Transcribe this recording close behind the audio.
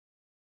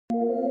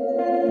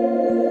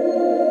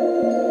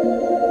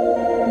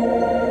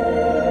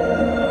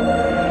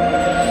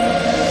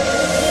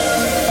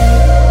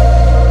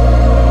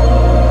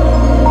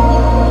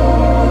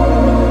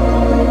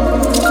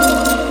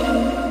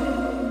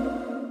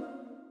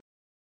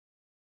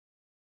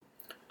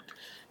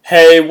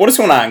Hey, what is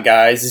going on,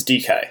 guys? It's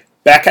DK.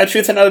 Back at you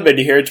with another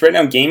video here. It's right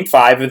now Game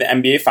 5 of the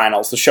NBA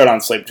Finals, the Showdown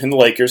slate between the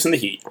Lakers and the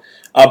Heat.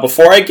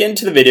 Before I get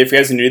into the video, if you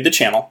guys are new to the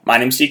channel, my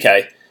name's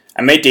DK.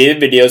 I make daily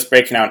videos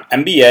breaking down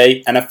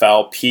NBA,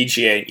 NFL,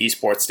 PGA, and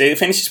esports, daily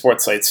fantasy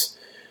sports slates.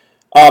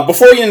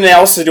 Before we get into the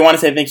analysis, I do want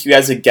to say thank you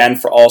guys again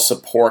for all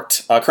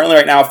support. Currently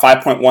right now,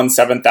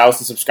 5.17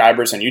 thousand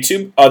subscribers on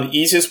YouTube. The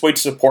easiest way to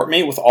support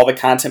me with all the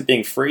content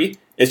being free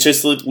is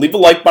just leave a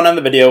like button on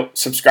the video,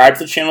 subscribe to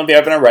the channel if you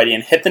haven't already,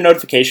 and hit the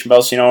notification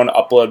bell so you know when to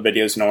upload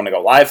videos and know when to go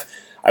live.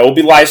 I will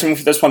be live streaming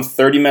for this one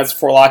 30 minutes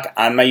before lock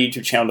on my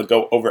YouTube channel to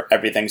go over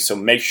everything, so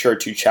make sure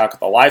to check out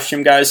the live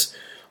stream, guys.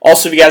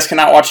 Also, if you guys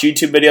cannot watch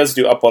YouTube videos,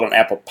 do upload on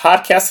Apple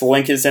Podcasts. The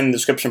link is in the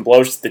description below.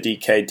 It's the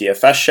DK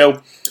DFS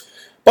show.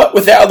 But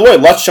with that out of the way,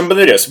 let's jump into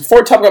the video. So before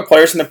we talk about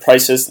players and the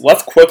prices,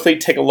 let's quickly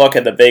take a look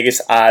at the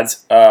Vegas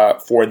odds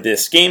for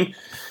this game.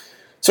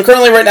 So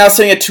currently right now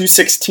sitting at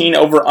 216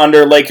 over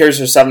under.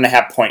 Lakers are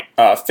 7.5 point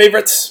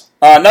favorites.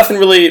 Nothing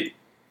really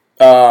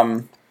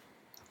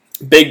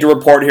big to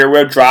report here. We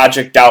have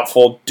Dragic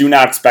doubtful. Do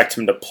not expect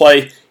him to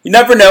play. You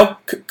never know.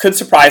 Could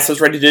surprise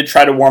us. Right, he did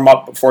try to warm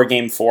up before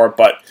Game 4,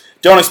 but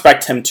don't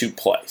expect him to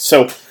play.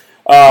 So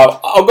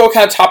I'll go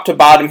kind of top to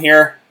bottom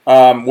here.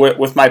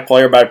 With my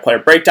player-by-player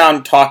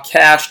breakdown, talk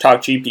cash,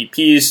 talk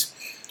GPPs,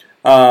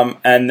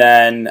 and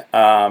then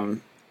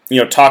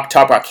talk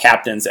about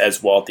captains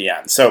as well at the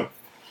end. So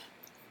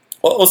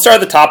we'll start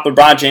at the top.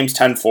 LeBron James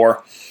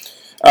 10-4.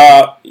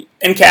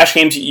 In cash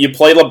games, you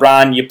play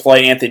LeBron, you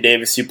play Anthony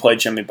Davis, you play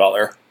Jimmy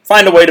Butler.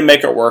 Find a way to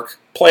make it work.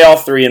 Play all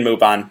three and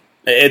move on.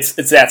 It's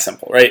that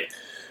simple, right?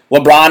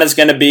 LeBron is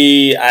going to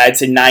be, I'd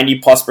say,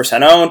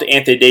 90+% owned.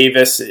 Anthony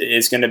Davis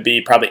is going to be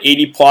probably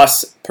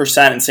 80+%,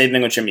 and same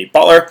thing with Jimmy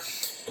Butler.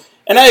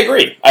 And I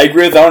agree. I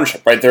agree with the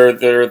ownership, right? They're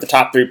the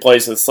top three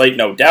plays of the slate,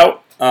 no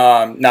doubt.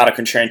 Not a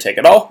contrarian take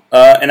at all.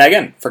 And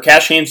again, for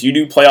cash games, you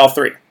do play all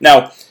three.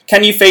 Now,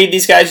 can you fade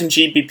these guys in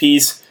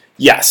GPPs?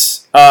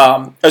 Yes.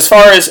 As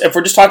far as if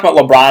we're just talking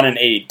about LeBron and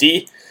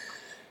AD,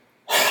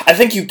 I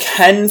think you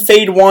can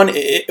fade one.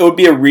 It would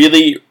be a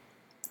really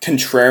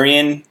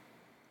contrarian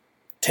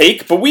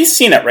take, but we've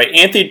seen it, right?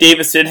 Anthony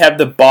Davis did have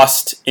the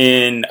bust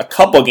in a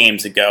couple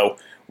games ago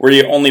where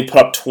he only put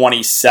up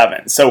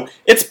 27. So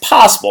it's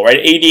possible, right?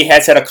 AD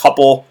has had a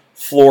couple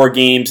floor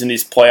games in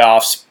these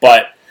playoffs,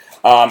 but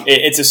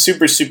it's a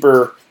super,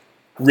 super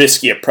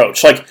risky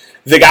approach. Like,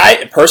 the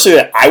guy, personally,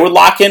 that I would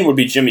lock in would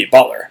be Jimmy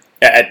Butler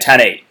at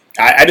 10-8.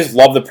 I just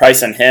love the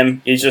price on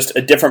him. He's just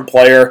a different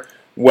player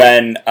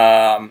when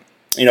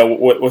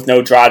with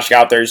no Dragic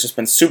out there. He's just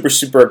been super,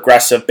 super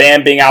aggressive.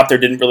 Bam being out there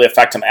didn't really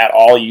affect him at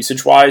all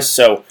usage-wise.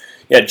 So,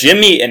 yeah,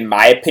 Jimmy, in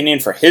my opinion,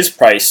 for his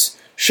price,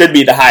 should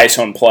be the highest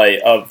owned play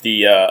of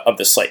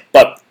the slate.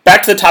 But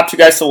back to the top two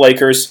guys, the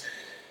Lakers.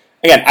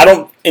 Again,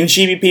 in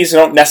GPPs, I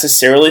don't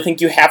necessarily think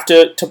you have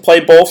to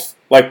play both.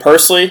 Like,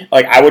 personally,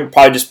 I would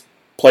probably just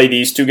play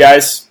these two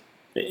guys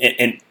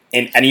in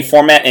any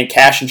format, in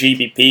cash and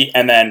GPP,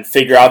 and then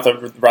figure out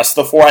the rest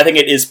of the four. I think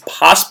it is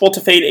possible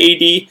to fade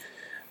AD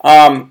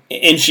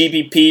in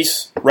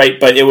GPPs, right?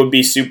 But it would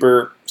be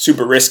super,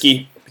 super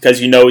risky because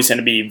he's going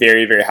to be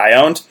very, very high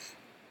owned.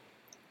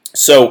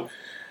 So,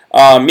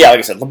 like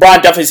I said,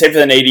 LeBron definitely safer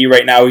than AD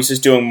right now. He's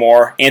just doing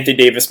more. Anthony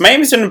Davis,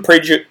 Miami's doing a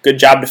pretty good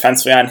job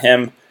defensively on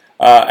him.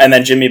 And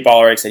then Jimmy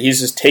Butler, like I said,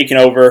 he's just taken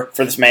over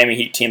for this Miami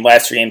Heat team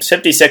last 3 games,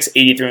 56,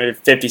 83,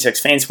 56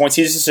 fantasy points.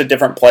 He's just a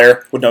different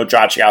player with no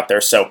Dragic out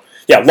there. So,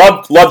 yeah,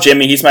 love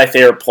Jimmy. He's my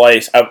favorite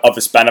play of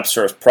his spend-ups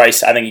for his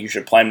price. I think you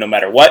should play him no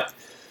matter what.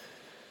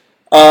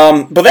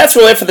 But that's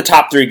really it for the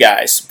top three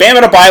guys. Bam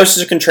Adebayo is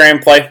a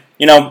contrarian play.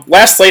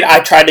 Last slate I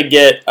tried to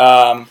get.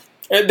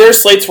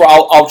 There's slates where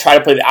I'll try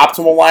to play the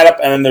optimal lineup,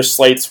 and then there's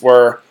slates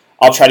where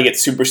I'll try to get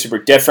super, super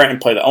different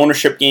and play the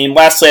ownership game.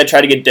 Last slate I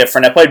tried to get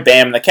different. I played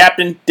Bam and the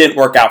captain. Didn't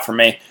work out for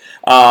me.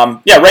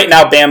 Right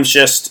now Bam's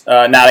just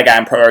not a guy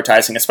I'm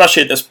prioritizing,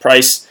 especially at this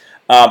price.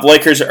 The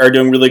Lakers are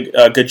doing really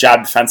good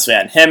job defensively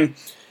on him.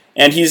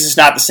 And he's just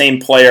not the same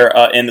player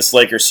in this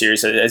Lakers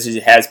series as he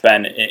has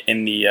been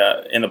in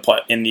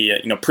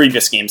the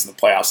previous games in the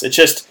playoffs.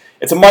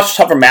 It's a much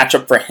tougher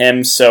matchup for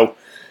him. So,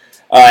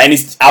 and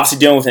he's obviously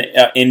dealing with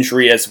an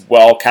injury as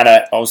well.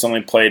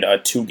 Only played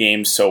 2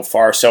 games so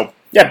far. So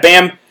yeah,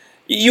 Bam,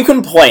 you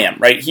can play him,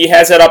 right? He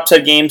has that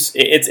upset games.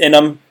 It's in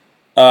him,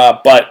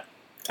 but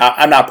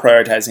I'm not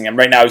prioritizing him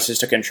right now. He's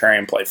just a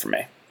contrarian play for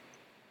me.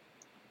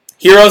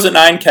 Heroes at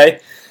 9K.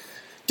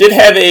 Did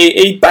have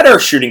a better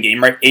shooting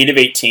game, right? 8 of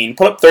 18.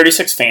 Put up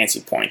 36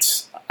 fantasy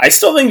points. I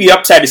still think the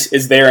upside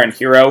is there in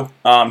Hero.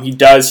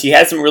 He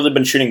hasn't really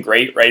been shooting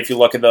great, right? If you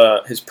look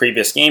at his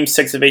previous games,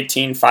 6 of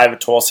 18, 5 of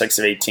 12, 6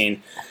 of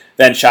 18,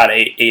 then shot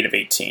 8 of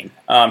 18.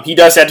 He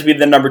does have to be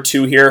the number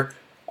 2 here.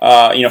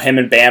 Him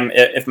and Bam,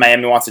 if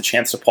Miami wants a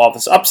chance to pull off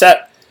this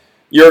upset.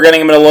 You're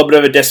getting him at a little bit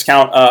of a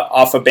discount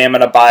off of Bam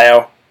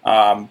Adebayo.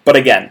 But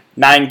again,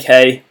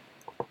 9K,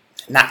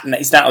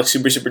 he's not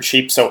super, super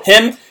cheap. So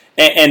him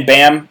and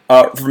Bam,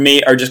 for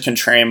me, are just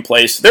contrarian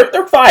plays.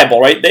 They're viable,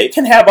 right? They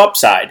can have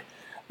upside.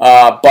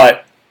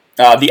 But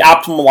the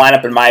optimal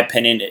lineup, in my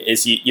opinion,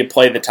 is you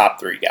play the top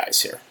 3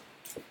 guys here.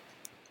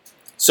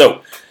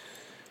 So,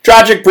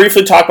 Dragic,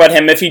 briefly talk about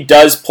him. If he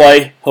does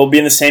play, he'll be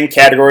in the same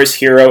category as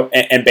Hero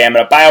and Bam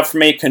at a buyout for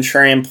me.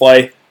 Contrarian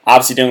play,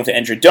 obviously dealing with the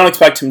injury. Don't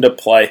expect him to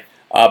play,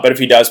 but if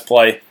he does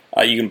play,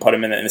 you can put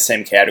him in the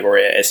same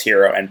category as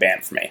Hero and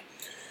Bam for me.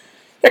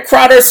 Yeah,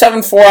 Crowder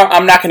 7-4,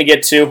 I'm not going to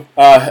get to.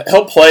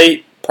 He'll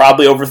play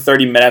probably over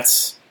 30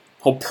 minutes.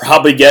 He'll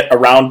probably get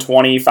around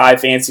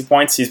 25 fantasy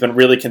points. He's been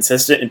really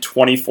consistent in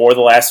 24 of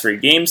the last 3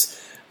 games.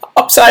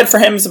 Upside for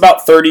him is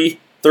about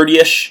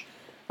 30-ish.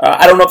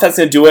 I don't know if that's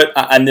going to do it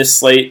on this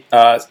slate.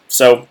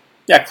 So,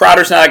 yeah,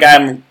 Crowder's not a guy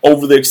I'm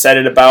overly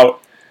excited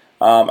about.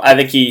 I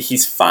think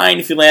he's fine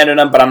if you land on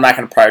him, but I'm not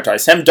going to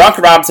prioritize him.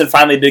 Duncan Robinson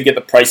finally did get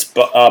the price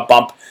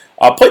bump.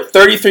 Played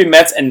 33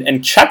 minutes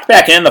and checked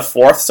back in the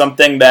 4th,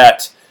 something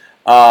that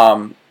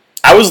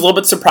I was a little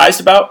bit surprised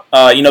about.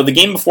 The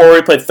game before where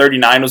he played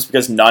 39 was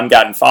because Nunn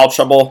got in foul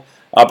trouble.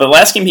 But the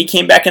last game he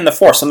came back in the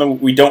 4th, something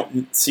we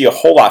don't see a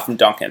whole lot from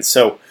Duncan.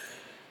 So,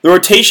 the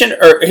rotation,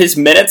 or his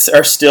minutes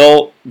are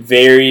still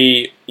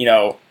very,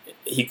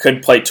 he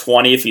could play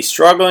 20 if he's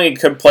struggling. He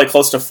could play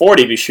close to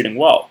 40 if he's shooting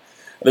well.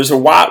 There's a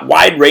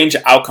wide range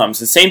of outcomes.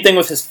 The same thing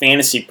with his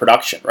fantasy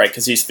production, right?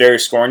 Because he's very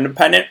scoring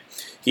dependent.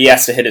 He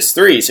has to hit his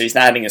threes, so he's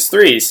not hitting his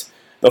threes.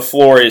 The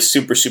floor is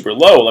super, super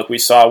low, like we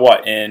saw,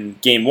 in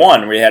Game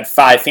 1, where he had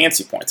 5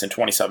 fantasy points in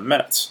 27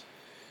 minutes.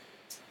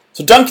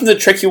 So Duncan's a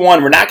tricky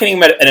one. We're not getting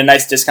him at a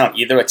nice discount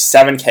either. Like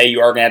 $7K,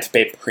 you are going to have to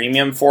pay a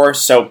premium for.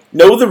 So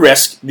know the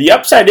risk. The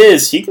upside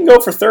is he can go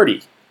for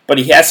 30, but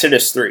he has to hit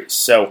his threes.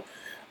 So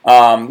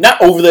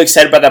not overly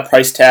excited about that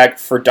price tag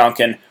for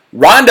Duncan.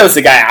 Rondo's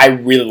the guy I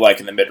really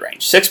like in the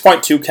mid-range.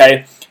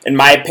 6.2K, in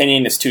my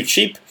opinion, is too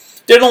cheap.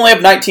 Did only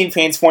have 19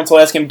 fantasy points the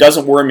last game.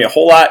 Doesn't worry me a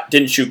whole lot.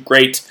 Didn't shoot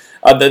great.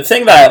 The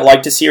thing that I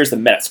like to see here is the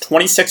minutes.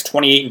 26,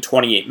 28, and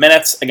 28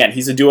 minutes. Again,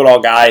 he's a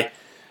do-it-all guy.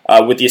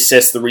 With the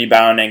assists, the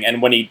rebounding,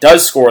 and when he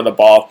does score the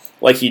ball,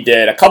 like he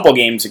did a couple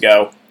games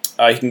ago,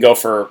 he can go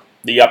for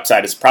the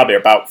upside is probably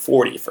about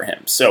 40 for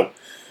him. So,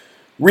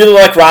 really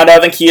like Rondo. I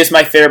think he is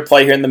my favorite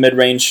play here in the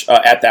mid-range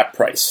at that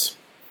price.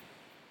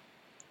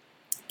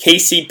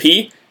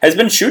 KCP has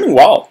been shooting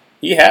well.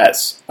 He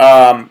has.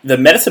 The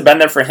minutes have been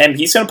there for him.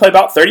 He's going to play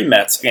about 30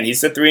 minutes. Again,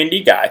 he's the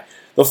 3-and-D guy.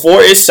 The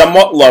floor is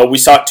somewhat low. We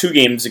saw it 2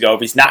 games ago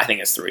if he's not hitting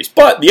his threes.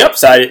 But the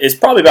upside is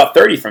probably about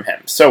 30 from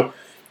him. So,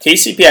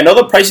 KCP, I know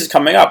the price is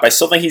coming up. I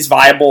still think he's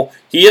viable.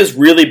 He has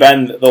really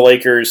been the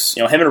Lakers.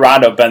 Him and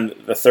Rondo have been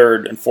the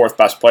 3rd and 4th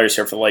best players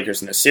here for the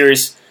Lakers in this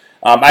series.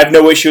 I have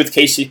no issue with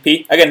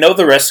KCP. Again, know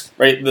the risk,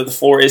 right? The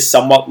floor is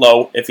somewhat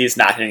low if he's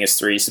not hitting his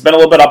threes. He's been a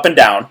little bit up and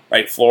down,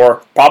 right?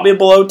 Floor probably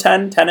below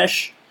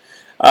 10-ish.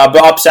 But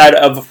upside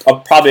of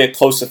probably a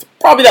close to,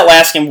 probably that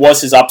last game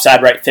was his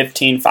upside, right?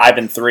 15, 5,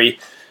 and 3.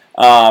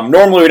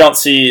 Normally we don't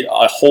see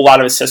a whole lot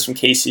of assists from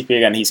KCP.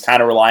 Again, he's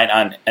kind of reliant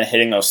on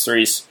hitting those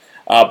threes.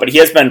 But he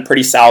has been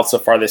pretty solid so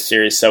far this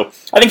series, so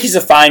I think he's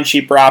a fine,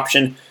 cheaper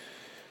option.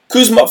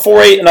 Kuzma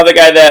 4-8, another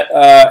guy that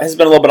has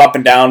been a little bit up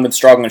and down, been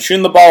struggling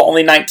shooting the ball.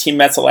 Only 19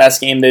 minutes the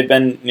last game. They've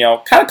been,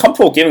 kind of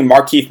comfortable giving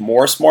Markieff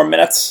Morris more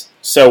minutes.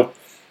 So,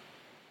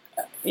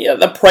 yeah,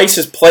 the price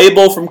is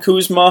playable from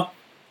Kuzma.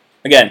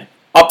 Again,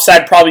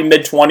 upside probably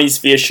mid-20s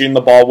if he is shooting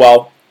the ball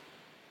well.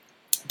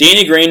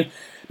 Danny Green,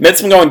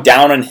 minutes been going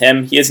down on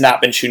him. He has not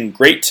been shooting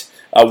great.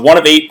 1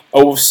 of 8,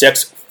 0 of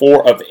 6,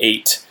 4 of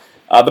 8.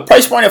 The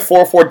price point of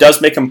 4-4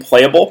 does make him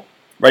playable,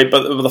 right?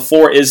 But the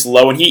floor is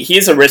low, and he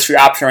is a riskier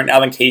option right now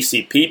than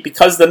KCP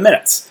because of the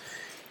minutes.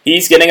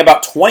 He's getting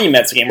about 20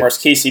 minutes a game, whereas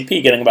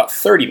KCP getting about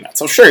 30 minutes.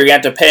 So sure, you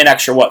have to pay an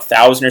extra,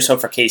 1,000 or so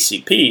for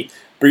KCP,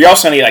 but you're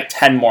also going to get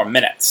 10 more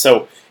minutes.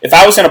 So if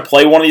I was going to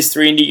play one of these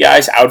 3-and-D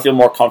guys, I would feel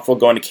more comfortable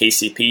going to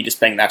KCP,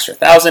 just paying an extra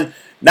 1,000.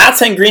 Not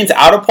saying Green's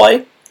out of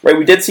play, right?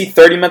 We did see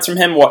 30 minutes from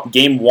him,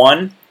 game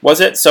 1, was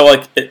it?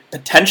 So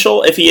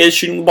potential, if he is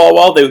shooting the ball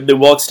well, they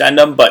will extend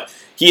him, but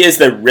he is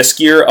the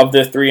riskier of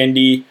the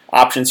 3-and-D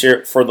options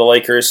here for the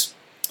Lakers.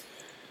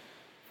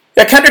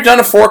 Yeah, Kendrick Nunn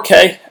at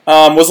 4K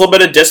was a little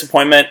bit of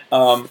disappointment.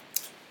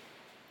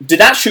 Did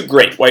not shoot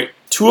great, right?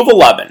 2 of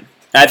 11.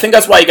 And I think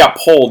that's why he got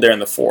pulled there in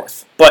the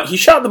 4th. But he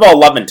shot the ball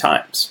 11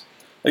 times.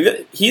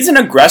 He's an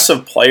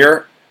aggressive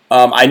player.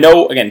 I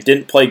know, again,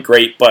 didn't play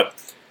great, but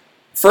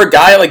for a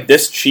guy like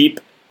this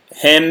cheap,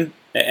 him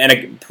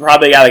and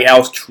probably a guy like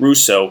Alex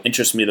Caruso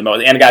interests me the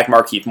most, and a guy like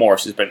Markieff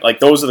Morris has been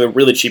those are the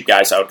really cheap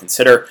guys I would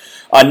consider.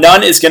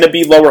 Nunn is going to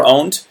be lower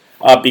owned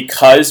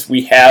because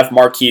we have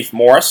Markieff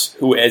Morris,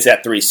 who is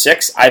at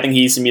 3.6. I think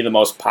he's going to be the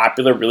most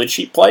popular, really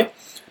cheap play.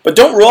 But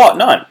don't rule out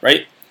Nunn,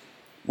 right?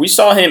 We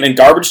saw him in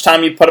garbage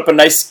time. He put up a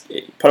nice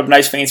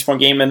fantasy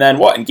point game, and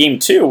then in game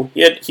 2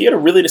 he had a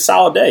really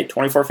solid day,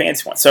 24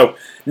 fantasy points. So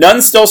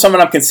Nunn's still someone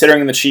I'm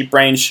considering in the cheap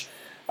range.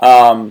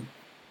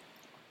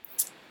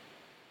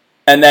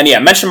 And then, I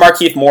mentioned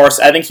Markieff Morris.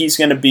 I think he's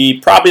going to be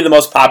probably the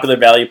most popular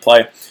value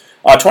play.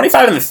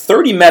 25 in the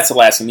 30 minutes of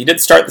last game. He did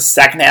start the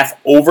second half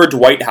over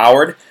Dwight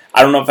Howard.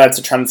 I don't know if that's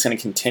a trend that's going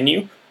to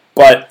continue,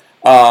 but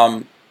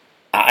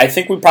I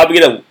think we probably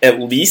get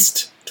at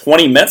least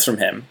 20 minutes from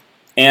him.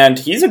 And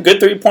he's a good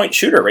 3-point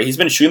shooter, right? He's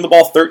been shooting the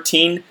ball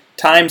 13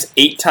 times,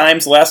 8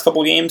 times the last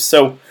couple of games.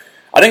 So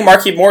I think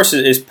Markieff Morris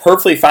is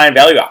perfectly fine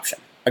value option.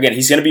 Again,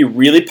 he's going to be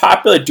really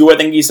popular. Do I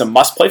think he's a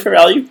must-play for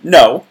value?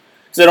 No,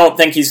 because I don't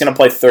think he's going to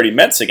play 30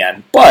 minutes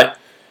again. But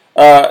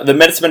the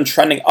minutes have been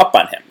trending up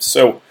on him.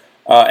 So,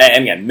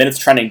 and again, minutes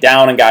trending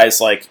down on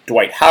guys like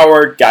Dwight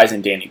Howard, guys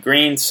in Danny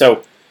Green.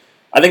 So,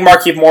 I think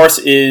Markieff Morris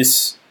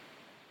is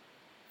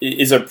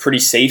a pretty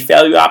safe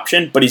value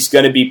option, but he's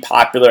going to be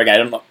popular. Again,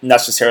 I don't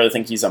necessarily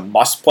think he's a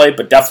must-play,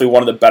 but definitely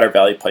one of the better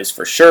value plays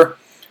for sure.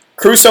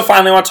 Caruso,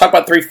 finally, I want to talk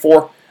about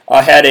 3-4.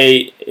 Had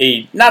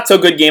a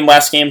not-so-good game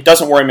last game.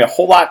 Doesn't worry me a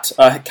whole lot.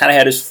 Kind of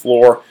had his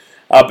floor.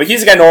 But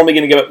he's a guy normally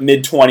going to give up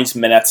mid-20s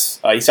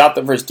minutes. He's out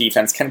there for his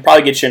defense. Can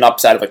probably get you an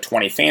upside of like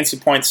 20 fantasy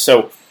points.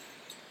 So,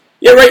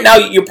 yeah, right now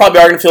you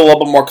probably are going to feel a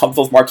little bit more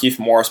comfortable with Markieff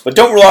Morris. But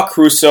don't rule out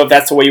Caruso if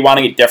that's the way you want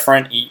to get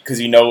different,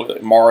 because you know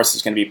Morris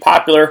is going to be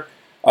popular.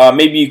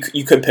 Maybe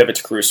you could pivot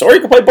to Caruso, or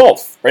you could play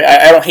both. Right?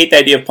 I don't hate the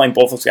idea of playing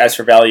both those guys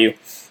for value.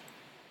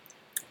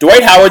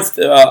 Dwight Howard's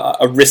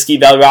a risky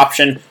value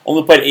option.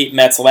 Only played 8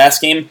 minutes the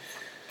last game.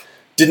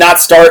 Did not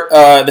start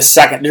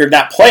did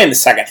not play in the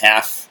second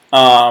half.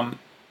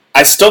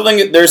 I still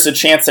think there's a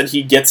chance that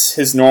he gets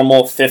his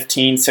normal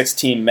 15,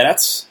 16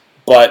 minutes,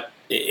 but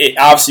it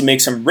obviously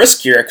makes him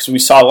riskier because we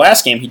saw the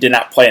last game he did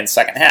not play in the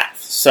second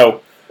half.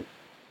 So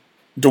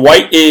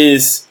Dwight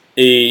is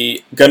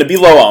going to be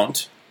low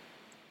owned,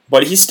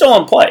 but he's still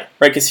in play,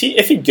 right? Because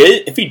if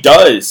he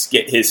does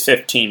get his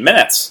 15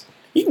 minutes,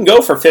 he can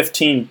go for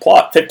 15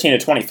 to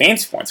 20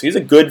 fantasy points. So he's a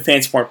good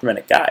fantasy point per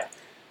minute guy.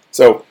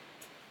 So,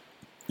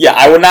 yeah,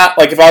 I would not,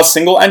 like if I was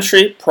single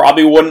entry,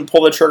 probably wouldn't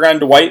pull the trigger on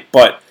Dwight,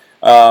 but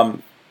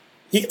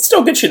he can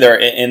still get you there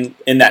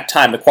in that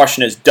time. The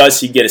question is, does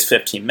he get his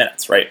 15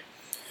 minutes, right?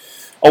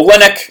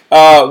 Olenek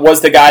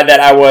was the guy that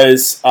I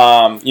was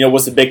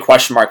the big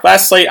question mark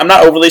last slate. I'm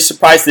not overly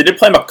surprised. They did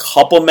play him a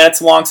couple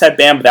minutes alongside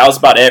Bam, but that was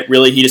about it.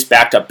 Really, he just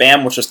backed up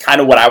Bam, which was kind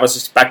of what I was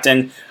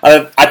expecting.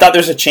 I thought there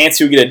was a chance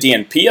he would get a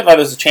DNP. I thought there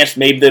was a chance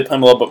maybe they'd play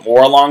him a little bit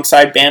more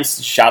alongside Bam since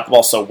he shot the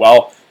ball so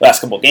well the last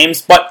couple of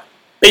games. But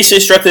basically,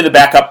 strictly the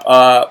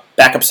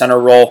backup center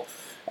role.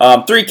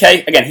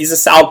 3K, again, he's a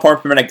solid point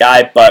per minute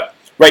guy, but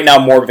right now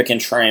more of a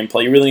contrarian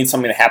play. You really need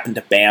something to happen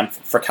to Bam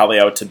for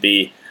Kaleo to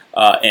be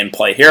in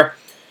play here.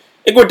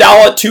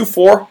 Iguodala at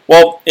 2-4.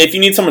 Well, if you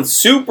need someone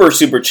super,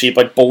 super cheap,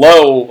 like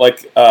below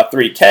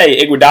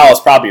 3K, Iguodala is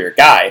probably your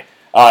guy.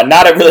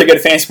 Not a really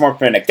good fantasy point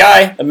per minute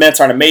guy. The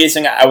minutes aren't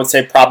amazing. I would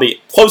say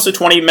probably close to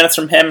 20 minutes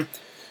from him.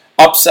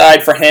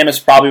 Upside for him is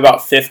probably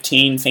about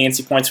 15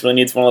 fantasy points. Really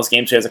needs one of those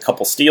games where he has a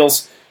couple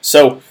steals.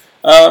 So,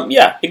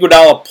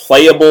 Iguodala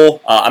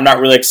playable. I'm not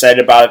really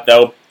excited about it,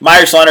 though.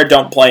 Myers Leonard,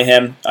 don't play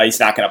him. He's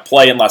not going to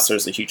play unless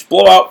there's a huge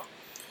blowout.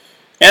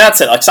 And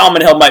that's it. Like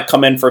Solomon Hill might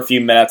come in for a few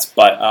minutes,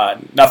 but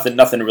nothing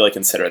to really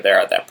consider there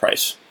at that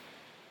price.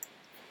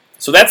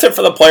 So that's it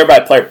for the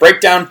player-by-player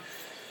breakdown.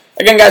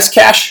 Again, guys,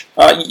 cash.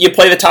 You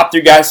play the top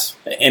 3 guys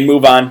and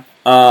move on.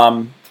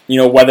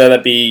 Whether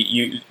that be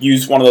you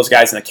use one of those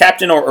guys in the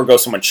captain or go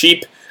someone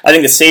cheap. I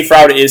think the safe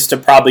route is to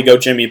probably go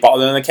Jimmy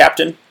Butler in the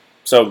captain.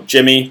 So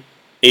Jimmy,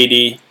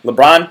 AD,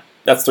 LeBron.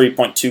 That's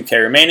 3.2K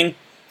remaining.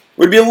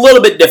 Would be a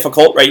little bit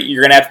difficult, right?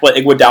 You're going to have to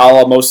play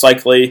Iguodala most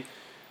likely.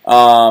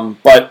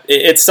 But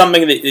it's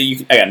something that you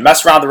can, again,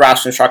 mess around with the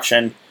roster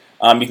construction.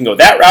 You can go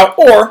that route,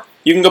 or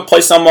you can go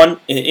play someone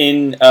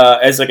in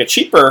as like a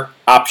cheaper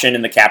option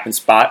in the captain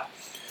spot.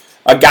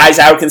 Guys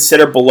I would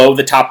consider below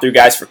the top 3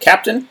 guys for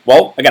captain.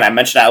 Well, again, I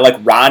mentioned I like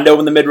Rondo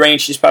in the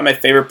mid-range. He's probably my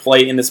favorite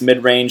play in this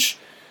mid-range.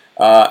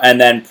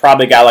 And then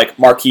probably a guy like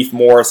Markieff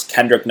Morris,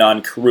 Kendrick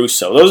Nunn,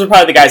 Caruso. Those are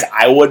probably the guys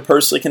I would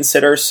personally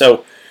consider.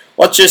 So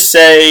let's just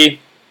say,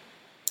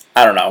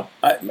 I don't know.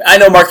 I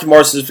know Markieff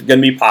Morris is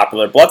going to be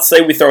popular, but let's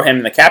say we throw him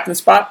in the captain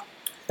spot.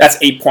 That's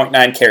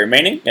 8.9K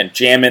remaining. And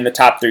jam in the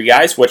top 3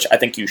 guys, which I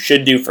think you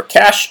should do for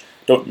cash.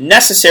 Don't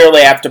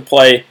necessarily have to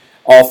play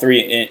all 3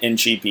 in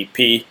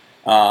GPP.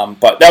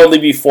 But that would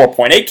leave you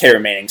 4.8K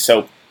remaining.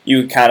 So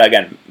you kind of,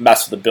 again,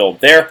 mess with the build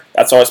there.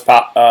 That's always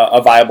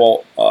a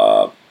viable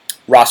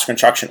roster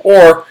construction.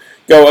 Or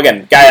go,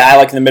 again, guy I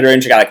like in the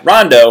mid-range, a guy like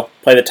Rondo,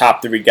 play the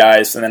top 3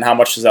 guys, and then how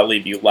much does that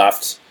leave you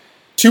left?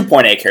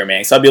 2.8K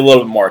remaining, so that'd be a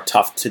little bit more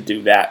tough to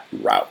do that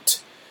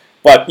route.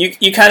 But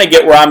you kind of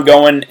get where I'm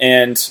going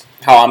and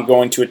how I'm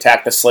going to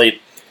attack the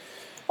slate.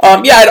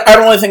 I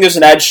don't really think there's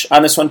an edge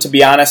on this one, to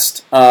be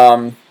honest.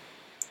 If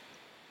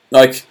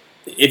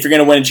you're going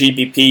to win a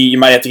GPP, you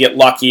might have to get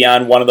lucky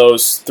on one of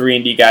those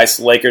 3-and-D guys,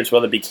 the Lakers,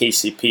 whether it be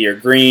KCP or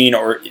Green.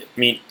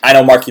 I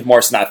know Markieff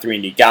Morris is not a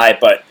 3-and-D guy,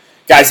 but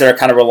guys that are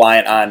kind of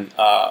reliant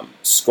on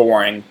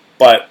scoring.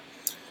 But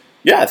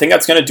yeah, I think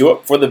that's going to do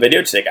it for the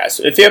video today, guys.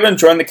 So if you have been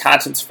enjoying the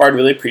content so far, I'd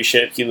really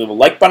appreciate it if you leave a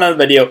like button on the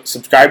video,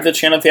 subscribe to the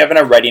channel if you haven't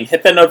already, and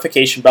hit that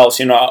notification bell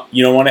so you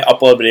don't want to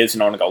upload videos, you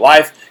don't want to go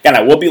live. Again,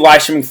 I will be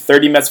live streaming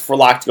 30 minutes before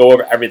lock to go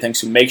over everything,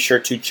 so make sure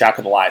to check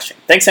out the live stream.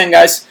 Thanks again,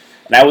 guys,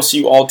 and I will see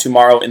you all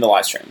tomorrow in the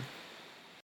live stream.